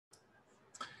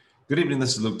Good evening,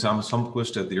 this is Luke Thomas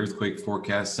Holmquist at the Earthquake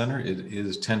Forecast Center. It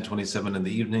is 10:27 in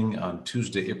the evening on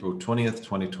Tuesday, April 20th,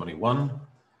 2021.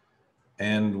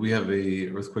 And we have a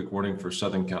earthquake warning for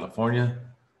Southern California.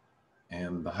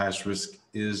 And the highest risk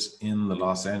is in the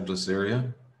Los Angeles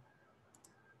area.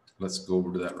 Let's go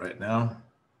over to that right now.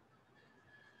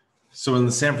 So in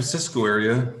the San Francisco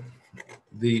area,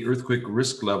 the earthquake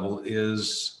risk level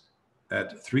is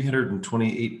at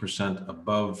 328%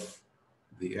 above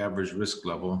the average risk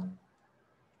level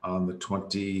on the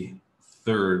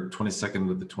 22nd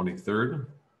to the 23rd.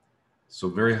 So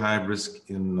very high risk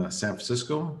in San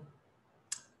Francisco.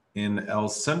 In El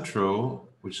Centro,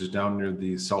 which is down near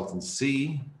the Salton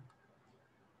Sea,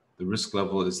 the risk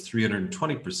level is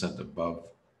 320% above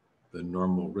the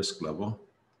normal risk level.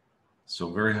 So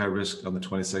very high risk on the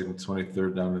 22nd to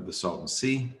 23rd down near the Salton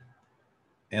Sea.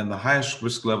 And the highest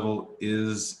risk level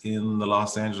is in the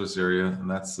Los Angeles area, and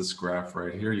that's this graph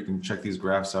right here. You can check these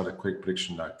graphs out at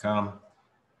quakeprediction.com.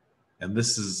 And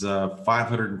this is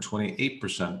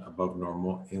 528% above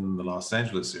normal in the Los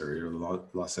Angeles area, or the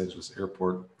Los Angeles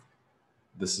airport.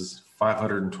 This is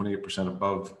 528%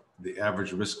 above the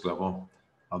average risk level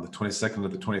on the 22nd to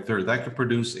the 23rd. That could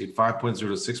produce a 5.0 to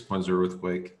 6.0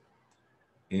 earthquake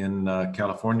in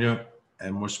California,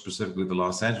 and more specifically the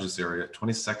Los Angeles area,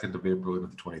 22nd of April to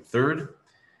the 23rd.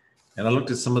 And I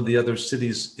looked at some of the other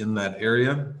cities in that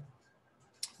area.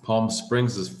 Palm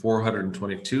Springs is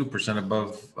 422%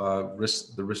 above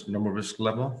normal risk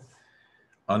level.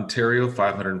 Ontario,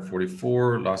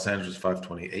 544, Los Angeles,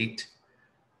 528.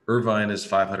 Irvine is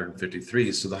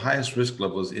 553. So the highest risk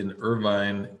level is in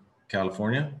Irvine,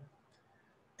 California.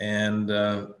 And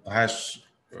the highest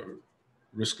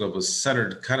risk level is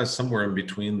centered kind of somewhere in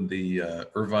between the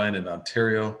Irvine and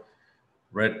Ontario,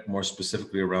 right more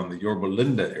specifically around the Yorba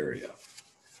Linda area.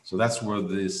 So that's where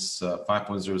this 5.0,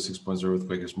 6.0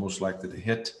 earthquake is most likely to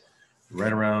hit,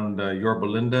 right around Yorba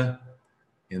Linda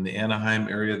in the Anaheim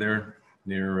area there,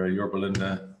 near Yorba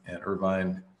Linda and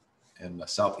Irvine and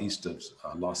southeast of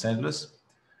Los Angeles.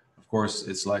 Of course,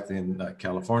 it's likely in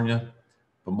California,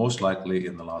 but most likely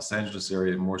in the Los Angeles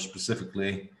area, more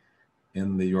specifically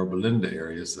in the Yorba Linda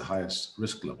area is the highest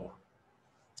risk level.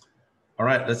 All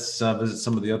right, let's visit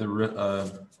some of the other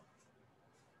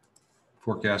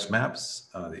forecast maps.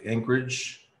 The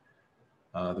Anchorage,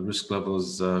 the risk level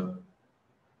has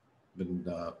been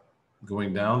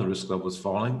going down. The risk level is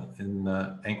falling in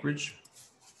Anchorage.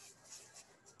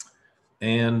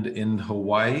 And in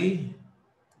Hawaii,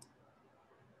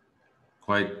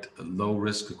 quite low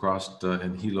risk across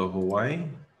in Hilo, Hawaii.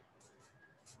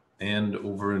 And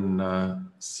over in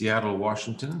Seattle,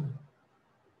 Washington,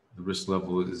 the risk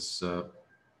level is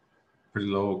pretty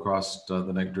low across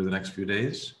during the next few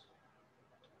days.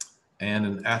 And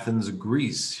in Athens,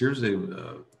 Greece, here's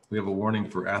we have a warning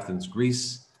for Athens,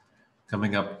 Greece,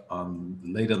 coming up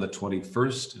late on the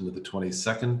 21st into the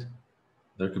 22nd.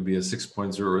 There could be a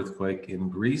 6.0 earthquake in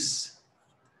Greece.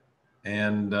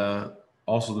 And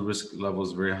also the risk level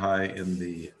is very high in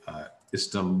the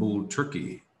Istanbul,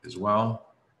 Turkey as well.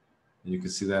 And you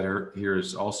can see that here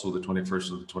is also the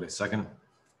 21st and the 22nd.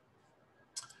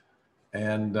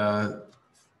 And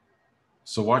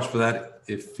so watch for that.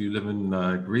 If you live in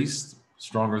Greece,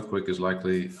 strong earthquake is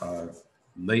likely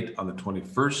late on the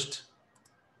 21st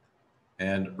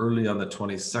and early on the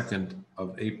 22nd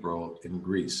of April in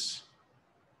Greece.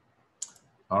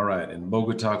 All right, in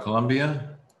Bogota,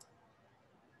 Colombia,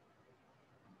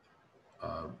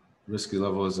 risky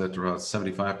level is at around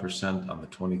 75% on the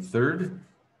 23rd.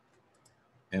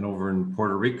 And over in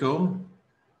Puerto Rico's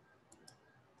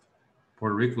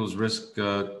risk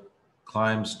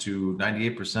climbs to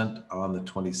 98% on the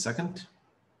 22nd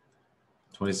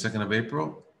of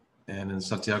April. And in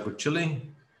Santiago,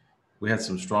 Chile, we had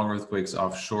some strong earthquakes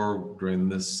offshore during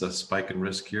this spike in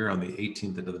risk here on the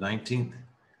 18th into the 19th.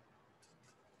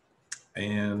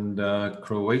 And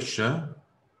Croatia,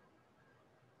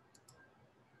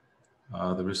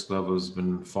 the risk level has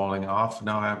been falling off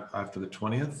now after the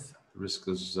 20th. The risk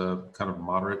is kind of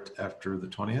moderate after the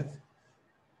 20th.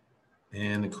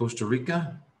 And in Costa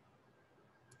Rica,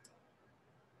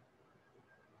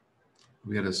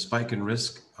 we had a spike in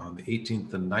risk on the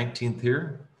 18th and 19th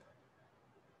here.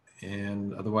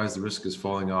 And otherwise, the risk is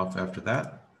falling off after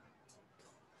that.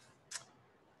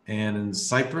 And in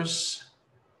Cyprus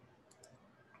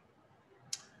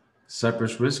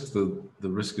risk, the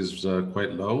risk is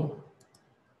quite low.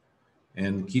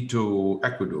 And Quito,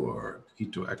 Ecuador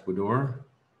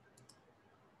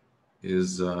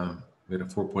is, we had a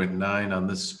 4.9 on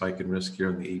this spike in risk here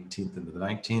on the 18th and the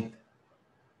 19th.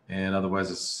 And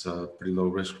otherwise, it's pretty low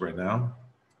risk right now.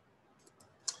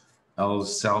 El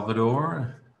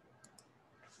Salvador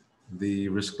the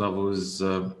risk level is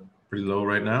pretty low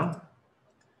right now.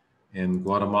 In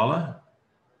Guatemala,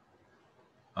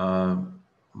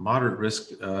 moderate risk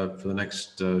for the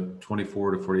next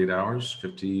 24 to 48 hours,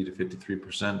 50 to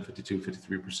 53%, 52,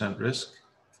 53% risk.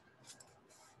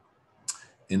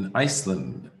 In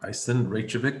Iceland,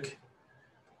 Reykjavik,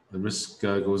 the risk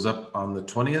goes up on the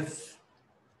 20th.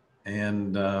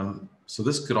 And so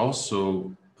this could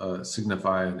also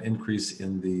signify an increase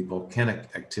in the volcanic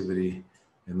activity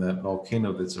in that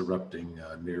volcano that's erupting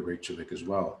near Reykjavik as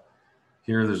well.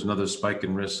 Here, there's another spike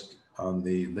in risk on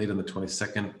the late on the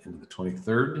 22nd into the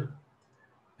 23rd,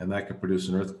 and that could produce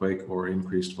an earthquake or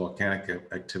increased volcanic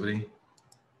activity.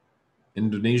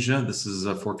 Indonesia, this is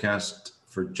a forecast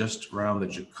for just around the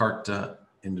Jakarta,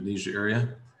 Indonesia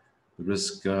area. The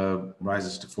risk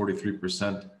rises to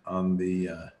 43% on the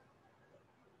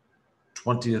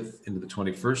 20th into the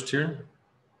 21st here.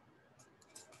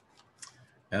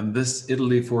 And this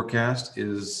Italy forecast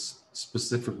is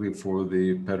specifically for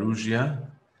the Perugia,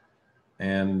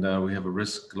 and we have a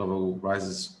risk level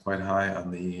rises quite high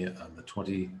on the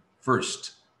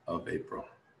 21st of April.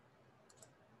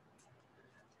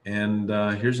 And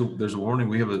there's a warning.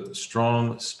 We have a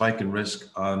strong spike in risk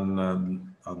on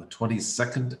the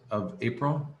 22nd of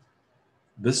April.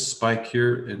 This spike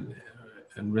here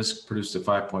in risk produced a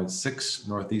 5.6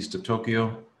 northeast of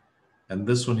Tokyo. And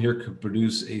this one here could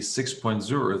produce a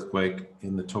 6.0 earthquake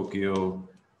in the Tokyo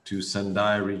to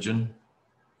Sendai region.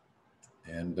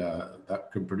 And that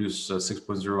could produce a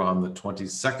 6.0 on the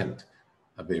 22nd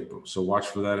of April. So watch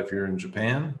for that if you're in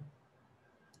Japan.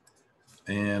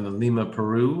 And in Lima,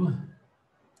 Peru,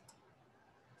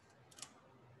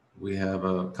 we have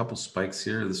a couple spikes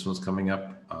here. This one's coming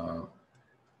up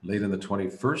late in the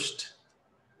 21st.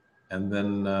 And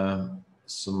then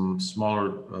some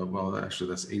smaller, well, actually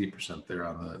that's 80% there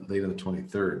on the late in the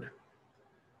 23rd.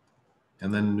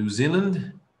 And then New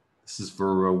Zealand, this is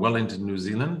for Wellington, New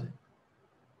Zealand.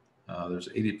 There's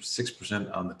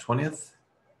 86% on the 20th.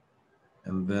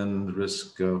 And then the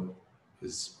risk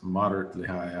is moderately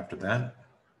high after that.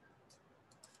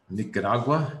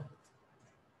 Nicaragua,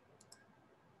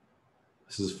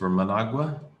 this is for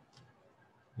Managua.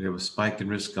 We have a spike in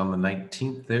risk on the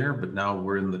 19th there, but now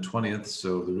we're in the 20th,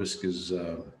 so the risk is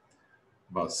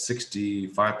about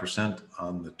 65%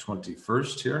 on the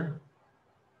 21st here.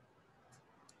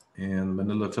 And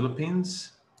Manila,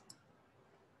 Philippines,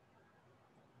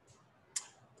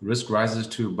 the risk rises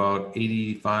to about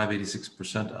 85,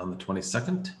 86% on the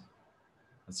 22nd.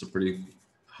 That's a pretty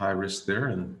high risk there,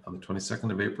 and on the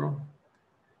 22nd of April.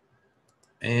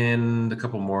 And a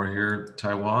couple more here.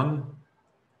 Taiwan,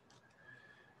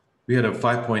 we had a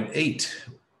 5.8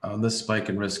 on this spike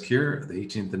in risk here, the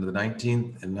 18th into the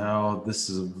 19th, and now this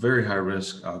is a very high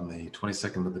risk on the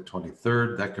 22nd to the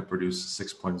 23rd. That could produce a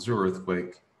 6.0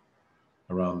 earthquake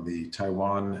around the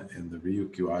Taiwan and the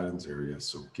Ryukyu Islands area.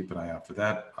 So keep an eye out for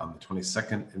that on the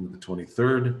 22nd into the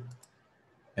 23rd.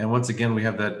 And once again, we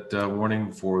have that warning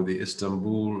for the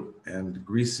Istanbul and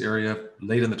Greece area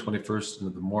late in the 21st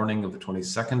into the morning of the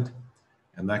 22nd.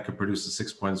 And that could produce a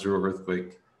 6.0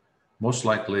 earthquake, most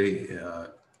likely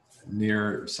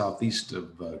near southeast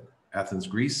of Athens,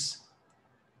 Greece.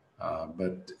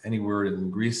 But anywhere in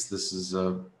Greece, this is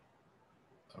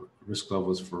risk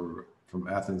levels from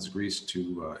Athens, Greece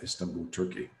to Istanbul,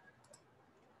 Turkey.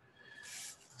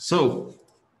 So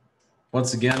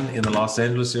once again, in the Los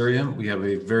Angeles area, we have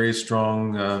a very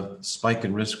strong spike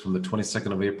in risk from the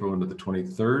 22nd of April into the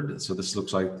 23rd. So this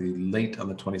looks like the late on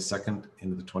the 22nd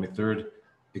into the 23rd.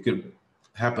 It could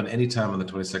happen anytime on the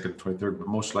 22nd and 23rd, but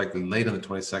most likely late on the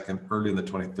 22nd, early in the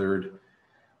 23rd.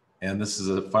 And this is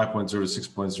a 5.0 to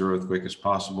 6.0 earthquake is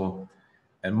possible.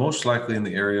 And most likely in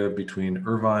the area between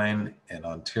Irvine and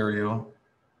Ontario,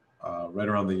 right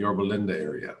around the Yorba Linda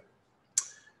area.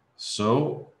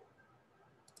 So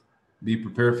be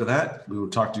prepared for that. We will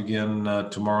talk to you again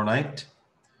tomorrow night,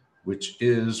 which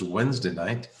is Wednesday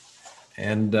night.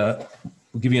 And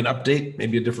we'll give you an update,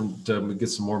 maybe a different, we'll get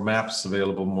some more maps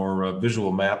available, more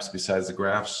visual maps besides the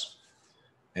graphs,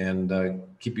 and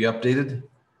keep you updated.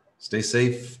 Stay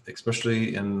safe,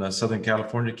 especially in Southern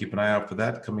California. Keep an eye out for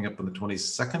that coming up on the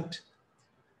 22nd,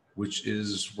 which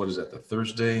is, what is that, the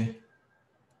Thursday?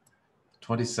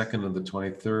 22nd and the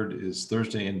 23rd is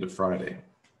Thursday into Friday.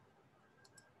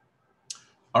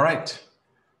 All right,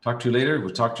 talk to you later. We'll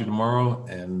talk to you tomorrow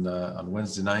and on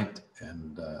Wednesday night,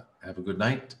 and have a good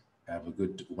night. Have a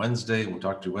good Wednesday. We'll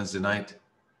talk to you Wednesday night.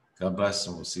 God bless,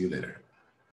 and we'll see you later.